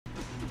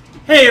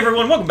Hey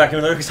everyone, welcome back to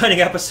another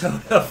exciting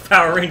episode of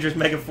Power Rangers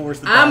Mega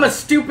Force. I'm a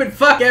stupid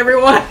fuck,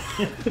 everyone.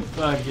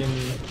 Fucking,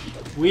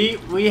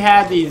 we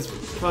had these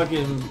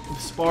fucking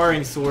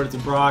sparring swords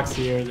of Brock's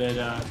here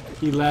that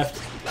he left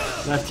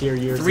here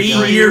years ago.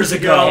 3 years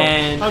ago.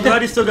 And I'm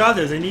glad he still got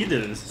this. I need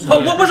this.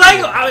 Well, what was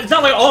I? It's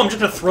not like, oh, I'm just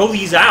gonna throw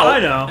these out. I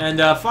know. And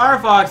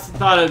Firefox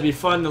thought it'd be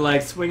fun to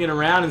like swing it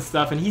around and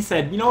stuff, and he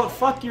said, you know what?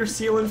 Fuck your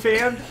ceiling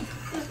fan.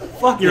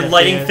 Fuck Your that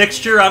lighting fan.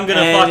 fixture. I'm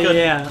gonna And, fucking.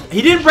 yeah.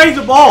 He didn't break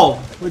the bulb,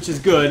 which is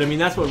good. I mean,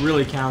 that's what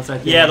really counts. I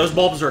think. Yeah, those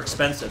bulbs are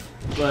expensive.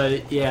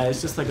 But yeah,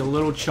 it's just like a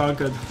little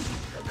chunk of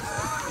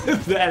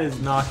that is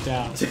knocked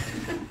out.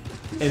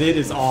 And it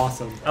is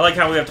awesome. I like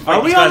how we have to fight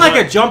Are we these on guys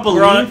like a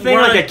jump-a-lean thing?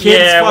 we're Like on- a kid's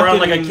yeah, fucking... we're on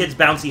like a kid's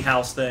bouncy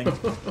house thing.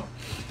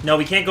 No,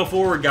 we can't go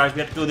forward, guys. We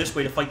have to go this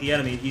way to fight the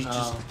enemy. He's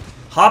just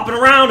hopping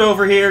around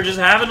over here, just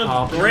having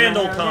a grand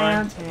old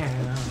time.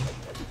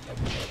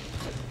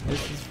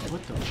 This is...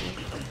 What the fuck?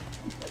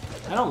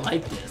 I don't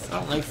like this. I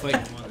don't like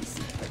fighting ones.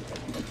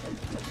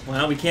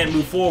 Well, we can't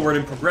move forward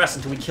and progress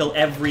until we kill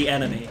every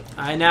enemy.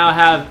 I now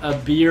have a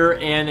beer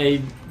and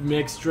a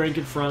mixed drink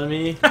in front of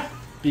me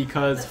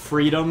because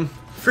freedom.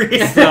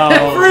 Freedom!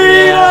 So,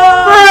 Freedom!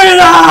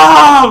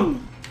 yeah.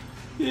 Freedom!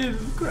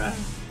 Jesus Christ.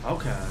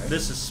 Okay.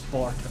 This is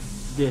Sparta.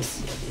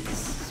 This is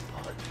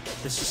Sparta.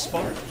 This is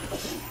Sparta.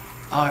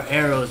 Our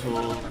arrows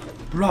will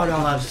Brought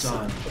on our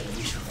son. and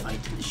we shall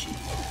fight to the sheep.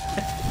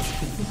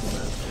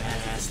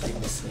 Badass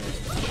thing to say.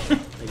 Like,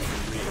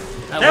 for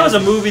real. That was a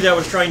movie that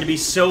was trying to be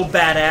so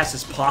badass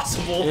as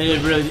possible.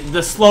 It really,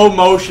 the slow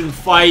motion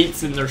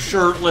fights and they're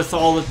shirtless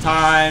all the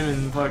time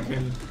and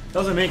fucking. That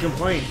was a main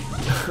complaint.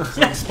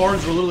 Like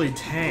Spartans were literally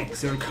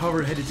tanks. They were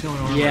covered head to toe in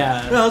armor.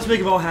 Yeah. Well, let's make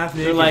them all half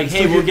naked. They're like, and hey,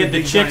 still we'll give get the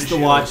big chicks giant to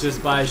watch shields.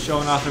 this by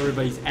showing off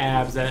everybody's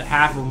abs. That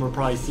half of them were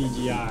probably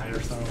CGI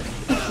or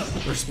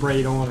something, or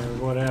sprayed on or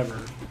whatever.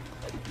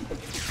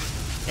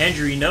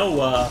 Andrew, you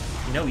know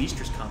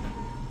Easter's coming.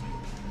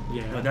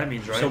 Yeah. What that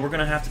means, right? So we're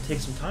gonna have to take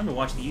some time to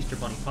watch the Easter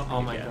Bunny puppy.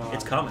 Oh my again. God.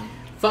 It's coming.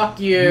 Fuck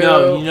you.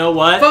 No, you know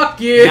what? Fuck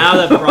you. Now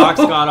that Brock's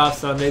got off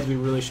Sundays, we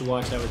really should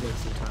watch that with him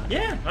sometime.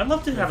 Yeah, I'd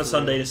love to have a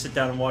Sunday to sit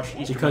down and watch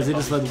Easter Because Bunny it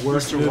is puppy. the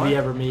worst Easter movie what?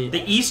 ever made.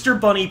 The Easter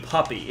Bunny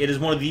puppy. It is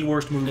one of the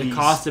worst movies. It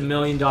cost $1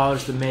 million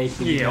to make.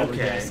 But you Yeah, never okay.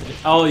 guessed it.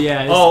 Oh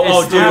yeah.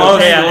 It's dude, the most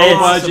okay, low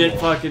it's budget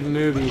fucking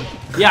movie.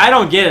 Yeah, I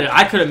don't get it.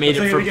 I could have made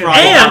That's it for like we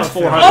probably get- And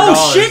 $400.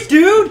 oh shit,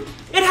 dude!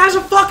 It has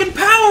a fucking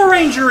Power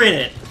Ranger in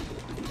it.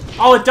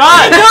 Oh, it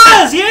does. It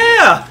does,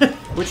 yeah.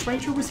 Which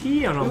Ranger was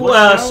he on?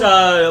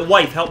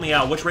 Wife, help me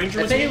out. Which Ranger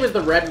I was think he? it was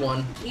the red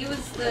one. He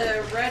was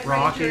the Red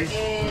Rocky. Ranger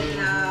in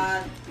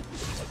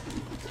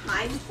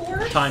Time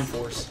Force? Time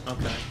Force.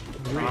 Okay.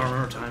 I don't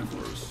remember Time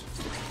Force.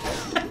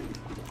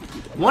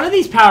 One of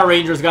these Power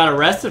Rangers got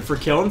arrested for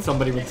killing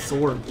somebody with a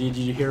sword. Did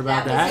you hear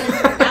about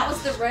that? That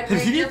was the Red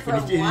Did you- Ranger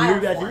from did you hear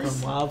Wild about Force. this?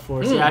 From Wild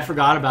Force. Yeah, I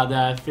forgot about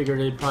that. I figured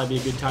it'd probably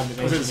be a good time to Was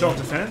mention it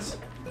self-defense?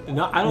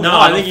 No, I don't No, know.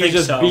 I I don't think he was think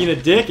just so. being a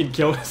dick and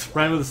killed his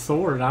friend with a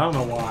sword. I don't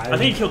know why. I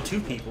think he killed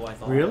 2 people, I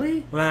thought.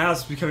 Really? Well, now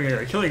it's becoming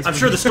a killing. I'm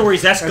sure the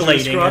story's As we're escalating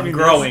describing and this.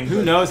 growing.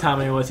 Who knows how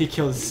many it was? He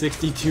killed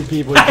 62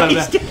 people.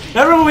 He's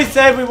Remember when we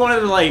said we wanted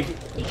to like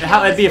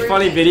how it'd be a his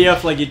funny roommate. video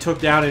if like you took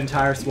down an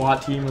entire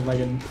SWAT team with like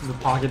a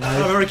pocket Oh,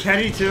 knife? remember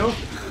Kenny too?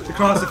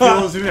 Across the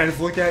field, zooming, I just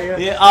looked at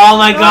you. Yeah. Oh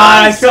my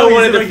God! I he's so so-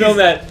 wanted he's to like- film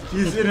that.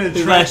 He's in a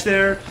He's trench like-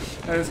 there.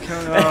 I just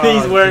kind of.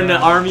 He's wearing the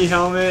army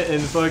helmet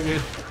and fucking.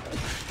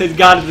 He's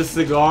got the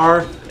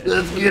cigar.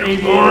 Let's get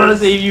him,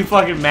 boys! You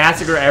fucking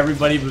massacre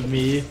everybody but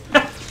me.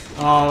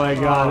 Oh my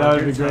God, that would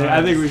be good great. I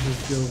times. think we should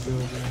still film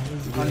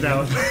that. I'm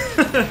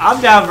down.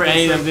 I'm down for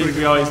any of them That's things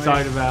we freaking always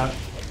funny. talked about.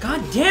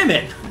 God damn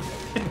it!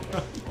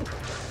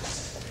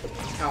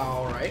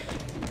 All right.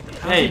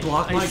 Hey,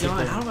 block my ice gun.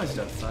 it. How am I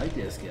supposed to fight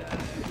this guy?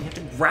 You have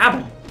to grab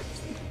him.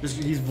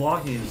 He's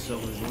blocking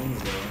himself with his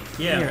wings,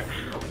 though. Yeah. Here.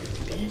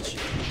 Bitch.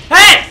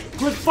 Hey!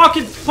 Quit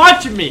fucking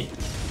punching me!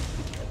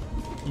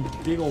 You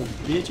big old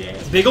bitch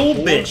ass. Big old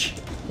bitch.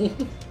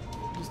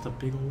 Just a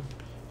big old.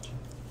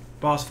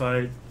 Boss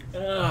fight.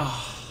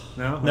 Ugh.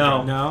 No?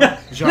 No. No.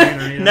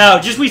 Giant arena. No,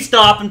 just we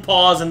stop and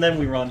pause and then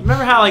we run.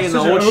 Remember how like in the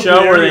Such an old open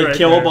show where area they right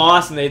kill there. a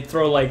boss and they'd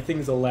throw like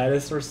things of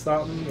lettuce or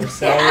something or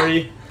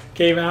celery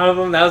came out of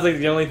them? That was like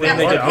the only thing Yeah,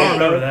 they I could don't think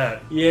remember of.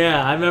 that.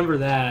 Yeah, I remember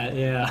that.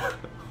 Yeah.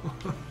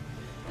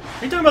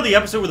 Are you talking about the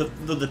episode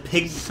with the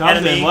pig Something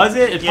enemy? was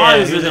it? It Yeah,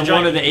 probably he was was a in giant-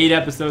 one of the 8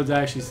 episodes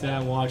I actually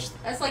sat and watched.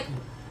 That's like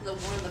one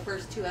of the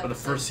first 2 Oh,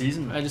 episodes. the first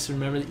season? I just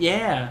remember.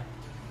 Yeah.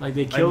 Like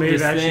they killed may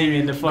this have thing actually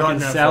and the gotten fucking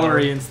that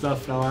celery far. and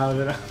stuff fell out of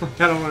it.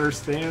 I don't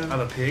understand. Of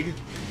a pig?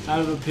 Out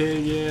of a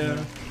pig, yeah.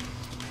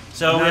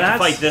 So we have to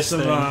fight this thing.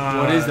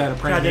 What is that,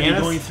 a God, they'd be Pranganus?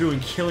 going through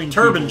and killing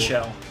Turban people.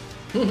 shell.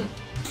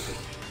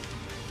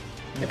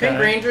 The Pink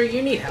Ranger,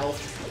 you need help.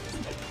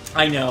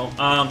 I know.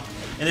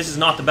 And this is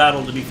not the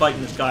battle to be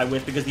fighting this guy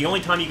with because the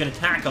only time you can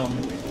attack him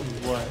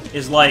What?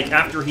 is like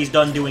after he's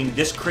done doing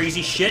this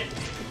crazy shit,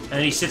 and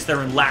then he sits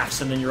there and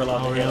laughs, and then you're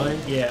allowed Oh, to hit him.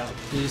 really? Yeah.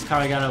 You just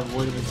kind of gotta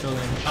avoid him until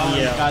then. Oh,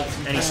 he's Yeah. got some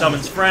And he friends.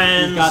 summons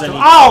friends, He's got and some-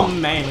 he, oh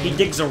man! he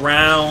digs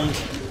around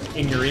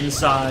in your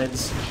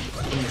insides,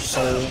 in your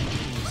soul,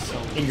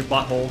 So in your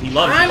butthole. He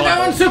loves I'm your butthole.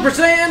 going Super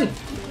Saiyan!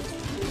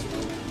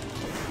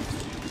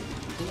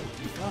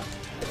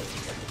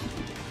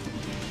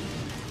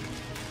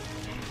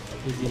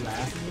 Is he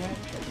laughing yet?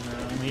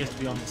 He has to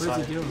be on the What side.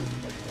 is he doing?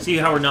 See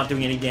how we're not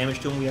doing any damage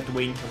to him? We have to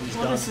wait until he's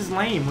Well, done. this is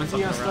lame. When's he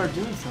gonna Fucking start around.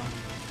 doing something?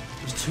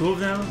 There's 2 of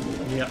them.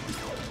 Yep.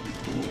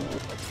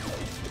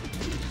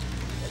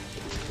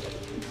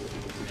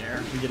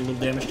 There, we did a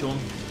little damage to him.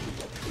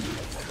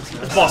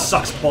 This boss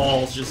sucks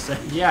balls, just saying.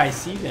 Yeah, I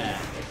see that.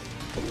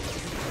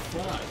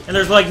 Fuck. And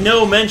there's like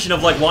no mention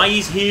of like why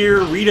he's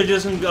here. Rita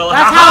doesn't go.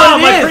 That's "Ha how ha,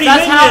 it my is. pretty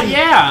That's how. minion."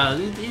 Yeah,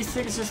 these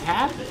things just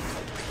happen.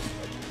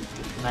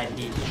 My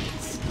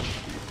minions.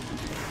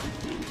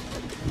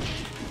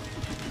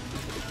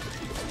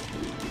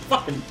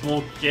 Fucking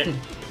bullshit.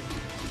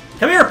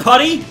 Come here,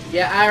 putty.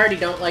 Yeah, I already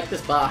don't like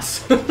this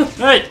boss.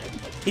 Hey,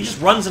 he just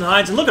runs and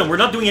hides, and look at him. We're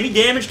not doing any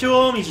damage to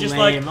him. He's just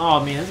Lame. like.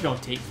 Oh man, this is gonna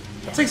take.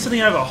 It's like something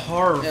out of a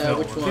horror Yeah, film.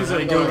 which one? Things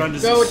like I'm go going- around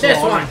just go with this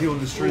slaughtering one. people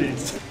in the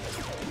streets.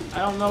 I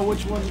don't know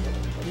which one.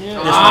 Yeah.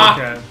 Ah.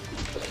 Okay.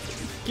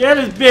 Get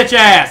his bitch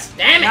ass!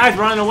 Damn it! Guy's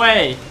running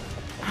away.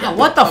 Yeah,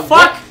 What the oh,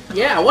 fuck?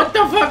 Yeah, what the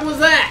fuck was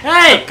that?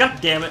 Hey! God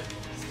damn it.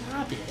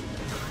 Stop it.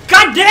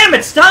 God damn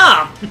it,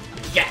 stop!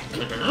 Yeah.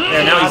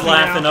 Yeah, now he's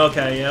laughing.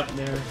 Okay, yep,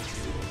 there.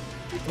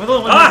 Am I the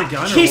one who has a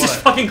gun Ah, or Jesus what?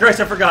 fucking Christ,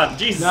 I forgot.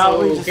 Jesus. No,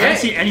 we just. I didn't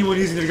see anyone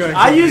using their gun.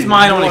 I use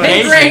mine on Hey,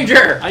 occasion.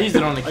 Ranger! I use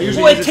it on occasion.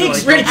 usually Well, it use it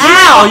takes to, like,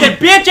 Ow, you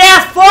bitch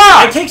ass It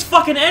fuck! takes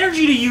fucking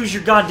energy to use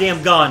your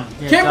goddamn gun.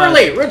 Yeah, it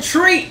Kimberly, does.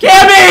 retreat!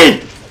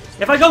 Kimmy!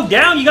 If I go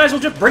down, you guys will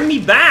just bring me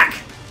back.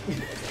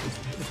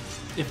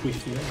 If we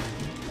feel like it.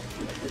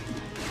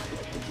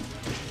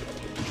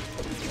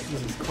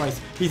 Jesus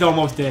Christ. He's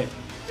almost dead.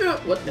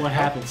 What the What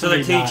hell? happened? So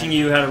they're Somebody teaching died.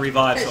 you how to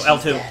revive. So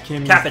L2.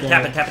 Kimmy's Tap it, dead.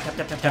 tap it, tap it, tap it,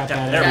 tap it, tap it.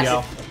 Tap There we it.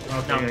 go.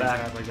 Okay, Now I'm yeah,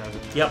 back. I got it.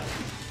 Yep.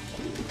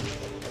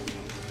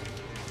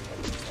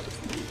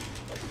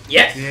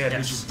 Yes! Yeah, Yes.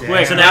 bitch is dead.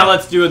 Quick, so now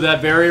let's do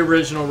that very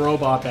original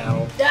robot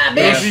battle. Ah,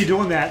 Why bitch! are you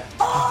doing that?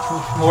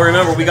 Well,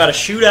 remember, we gotta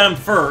shoot at him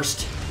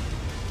first.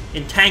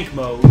 In tank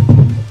mode.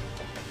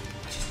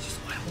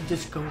 Why don't we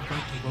just go right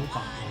to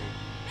robot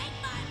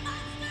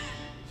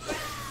mode?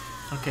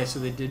 Okay, so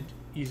they did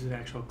use an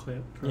actual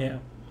clip. Yeah.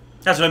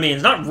 That's what I mean.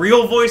 It's not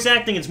real voice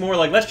acting, it's more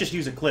like, let's just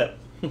use a clip.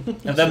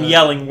 Of them right.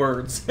 yelling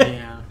words.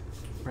 Yeah,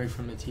 right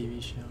from the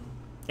TV show.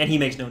 And he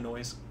makes no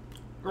noise.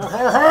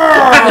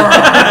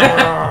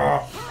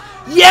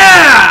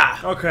 Yeah!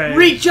 Okay.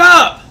 Reach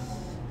up!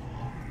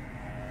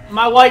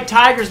 My white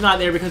tiger's not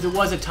there because it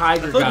was a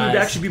tiger, I thought guys. it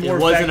would actually be more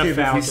it wasn't effective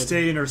a if we falcon.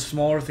 stayed in our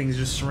smaller things,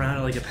 just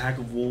surrounded like a pack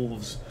of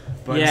wolves.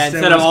 But Yeah,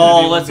 instead instead we're of just gonna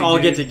all, be let's one all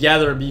big get dude.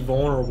 together and be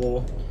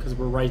vulnerable because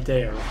we're right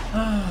there.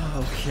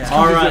 Okay. All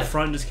All right. right.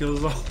 Front and just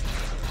kills us all.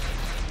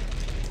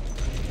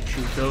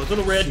 Shoot those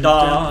little red Shoot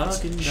dots.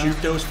 them fucking Shoot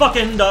dots. those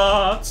fucking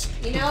dots.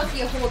 You know, if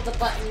you hold the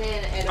button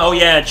in and Oh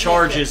yeah, it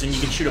charges and you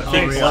can shoot a Oh,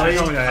 big really?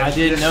 blast. Oh, yeah. I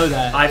didn't know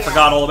that. I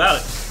forgot all about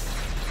it.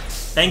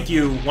 Thank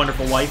you,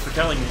 wonderful wife, for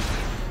telling me.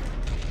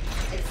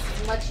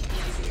 it's much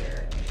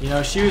easier. You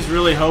know, she was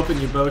really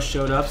hoping you both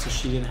showed up so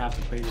she didn't have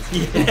to play this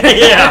game.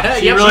 Yeah.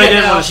 She Yep, really she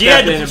didn't had want to She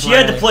had step in to and she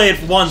had to play.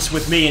 play it once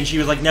with me, and she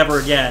was like, never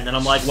again. And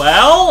I'm like,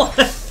 well.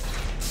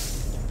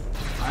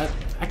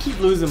 I keep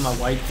losing my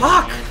white thing,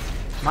 Fuck! man.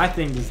 My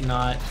thing does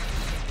not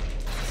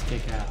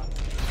stick out.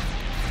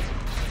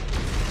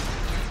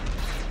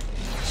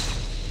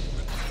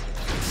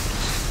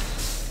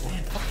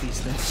 Man, fuck these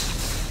things.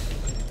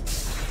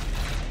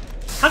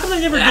 How come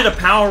they never did a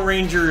Power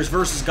Rangers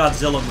versus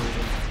Godzilla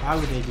movie? Why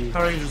would they do that?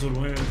 Power Rangers would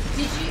win. Did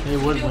They you,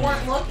 would if you win.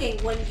 weren't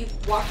looking, when you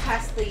walked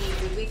past the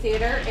movie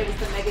theater, it was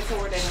the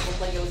Megazord and it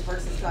looked like it was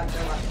versus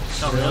Godzilla.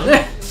 Oh,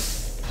 really?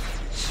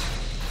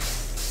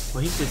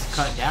 Well, he just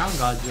cut down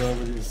Godzilla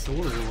with his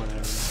sword or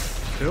whatever.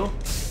 Who?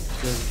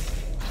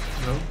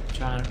 The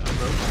giant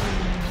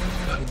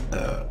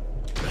robot.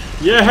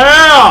 Yeah!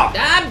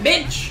 Ah,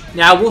 bitch!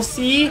 Now we'll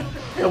see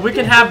if we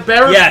can have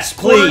better Yes,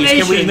 please. Can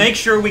we coordination. make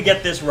sure we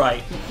get this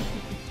right?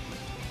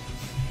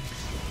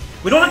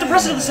 We don't have to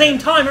press it at the same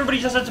time. Everybody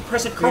just has to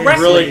press it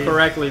correctly really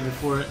correctly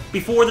before it.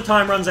 before the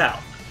time runs out.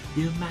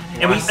 You might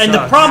have And we That and the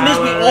sucks. problem is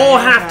we all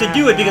have to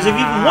do it because if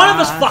even one of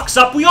us fucks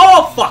up, we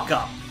all fuck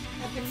up.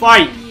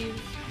 Fight.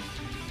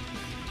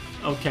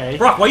 Okay.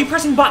 Brock, why are you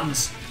pressing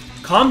buttons?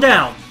 Calm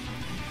down.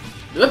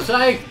 Oops,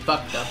 I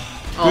fucked up.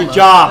 Good Almost.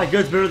 job. That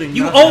goes better than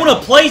You nothing. own a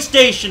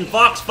PlayStation,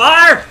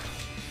 Foxfire.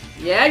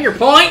 Yeah, your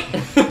point?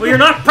 Well, you're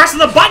not pressing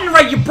the button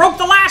right. You broke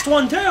the last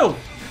one too.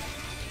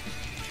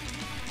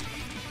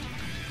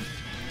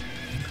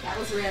 That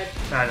was red.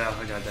 I know,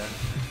 I got that.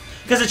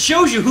 Because it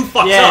shows you who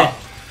fucks Yeah.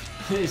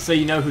 up. So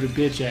you know who to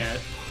bitch at.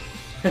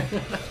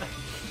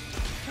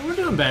 And we're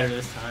doing better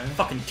this time.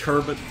 Fucking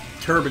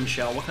turban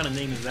shell. What kind of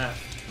name is that?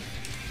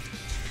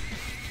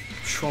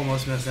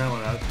 Almost messed that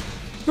one up.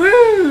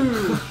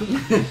 Woo!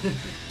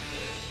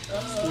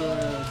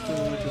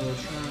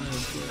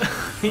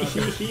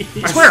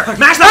 I swear,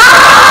 mash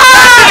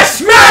that!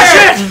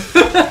 Smash it!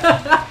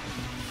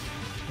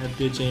 That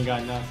bitch ain't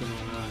got nothing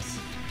on us.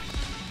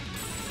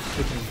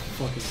 Freaking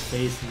fucking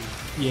face and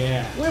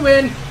yeah. We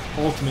win.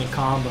 Ultimate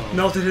combo.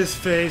 Melted his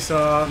face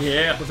off.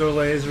 Yeah. With our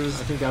lasers.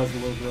 I think that was a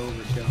little bit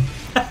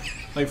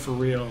overkill. Like for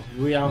real.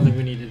 I don't think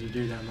we needed to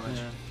do that much.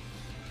 Yeah.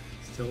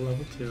 Still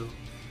level 2.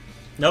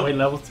 Nope. Wait,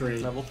 level 3.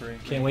 Level 3.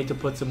 Can't wait to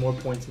put some more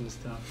points into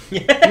stuff.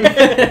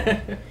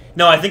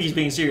 No, I think he's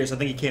being serious. I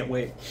think he can't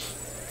wait.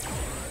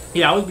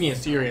 Yeah, I was being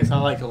serious. I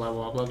like to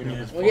level up. Level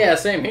Yeah. up. Well, yeah,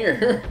 same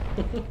here.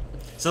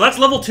 So that's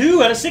level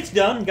 2 out of 6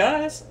 done,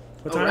 guys.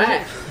 What All time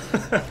right.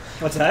 is it?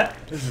 What's that?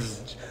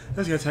 This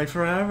gonna take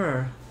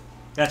forever.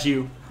 That's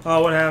you.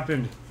 Oh, what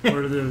happened?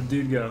 Where did the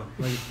dude go?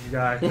 Like, the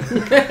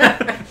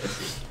guy.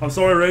 I'm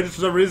sorry, Ray.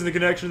 For some reason, the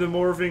connection to the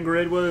morphing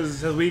grid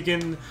has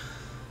weakened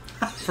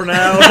for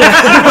now.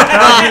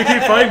 You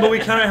keep fighting, but we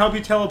kind of help you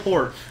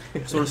teleport.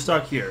 So we're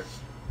stuck here.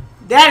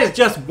 That is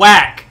just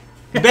whack.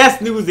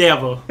 Best news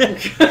ever.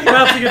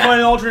 Perhaps you can find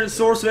an alternate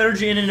source of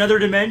energy in another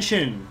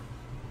dimension.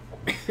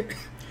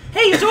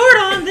 Hey,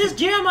 Zordon, this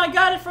gem, I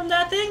got it from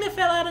that thing that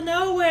fell out of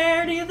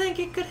nowhere. Do you think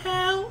it could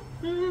help?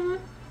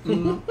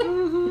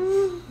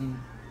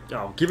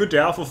 Oh, give it to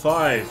Alpha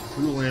 5.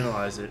 We will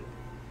analyze it.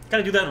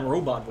 Gotta do that in a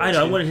robot voice. I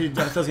know. dude.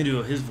 I thought I was going to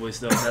do his voice,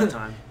 though, at that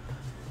time.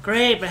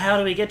 Great, but how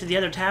do we get to the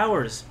other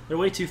towers? They're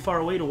way too far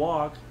away to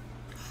walk.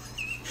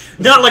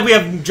 Not like we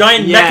have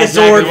giant Yeah,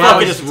 Mechazord exactly.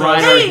 fucking Just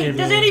ride our Hey, game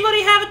does in.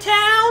 anybody have a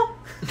towel?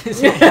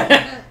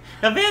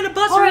 A van, a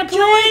bus, or a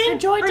plane?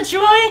 Or a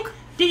joint?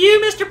 Do you,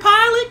 Mr.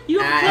 Pilot? You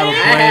have a I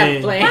plane?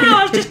 have plane. Wow,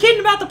 I was just kidding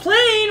about the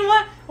plane.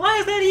 Why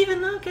is that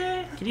even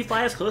okay? Can you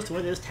fly us close to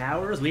one of those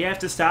towers? We have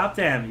to stop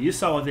them. You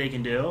saw what they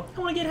can do. I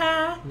want to get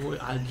high.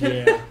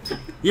 Yeah.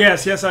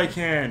 Yes, I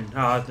can.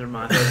 Oh, never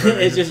mind.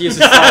 It's just used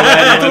to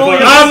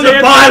already. I'm the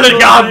pilot,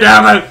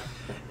 goddammit!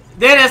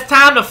 Then it's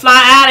time to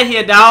fly out of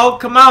here, dog.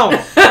 Come on.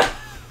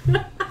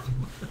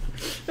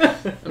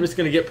 I'm just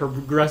gonna get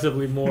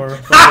progressively more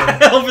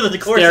Over the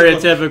course of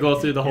stereotypical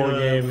through the whole Yeah.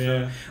 game.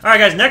 Yeah. All right,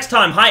 guys. Next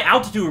time, high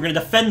altitude. We're gonna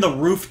defend the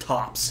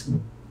rooftops.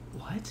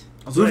 What?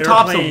 Also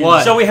Rooftops of airplanes.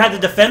 what? So we had to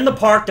defend the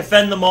park,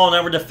 defend the mall.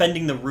 Now we're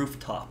defending the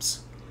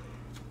rooftops.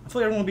 I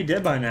feel like everyone will be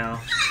dead by now.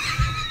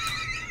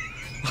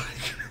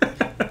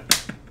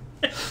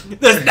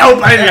 There's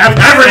nobody.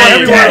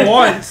 Everyone at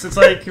once. It's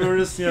like we're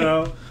just, she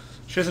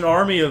has an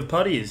army of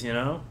putties,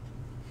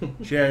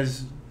 She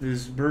has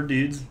these bird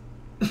dudes.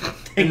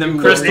 And them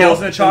Nails crystal,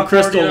 in a chalkboard,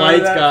 crystal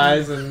lights that?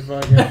 guys and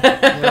fucking. You know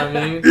what I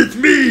mean? It's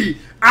me!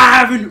 I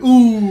have an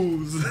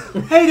ooze!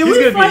 Hey, did He's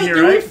we gonna be fight? here,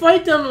 Did we right?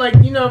 fight them like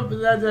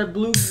that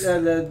blue,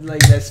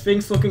 that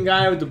Sphinx-looking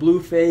guy with the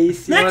blue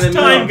face? You know Next what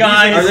I mean? time,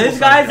 guys. Are these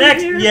guys in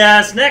Next, here?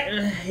 yes.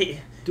 Next.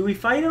 Do we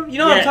fight him? You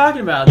know what I'm Yeah.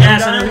 talking about?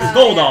 Yes, Them and guys? it's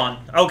gold on.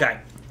 Okay,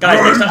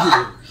 guys. Next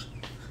time.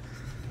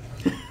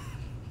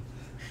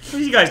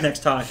 See you guys next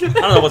time. I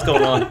don't know what's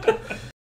going on.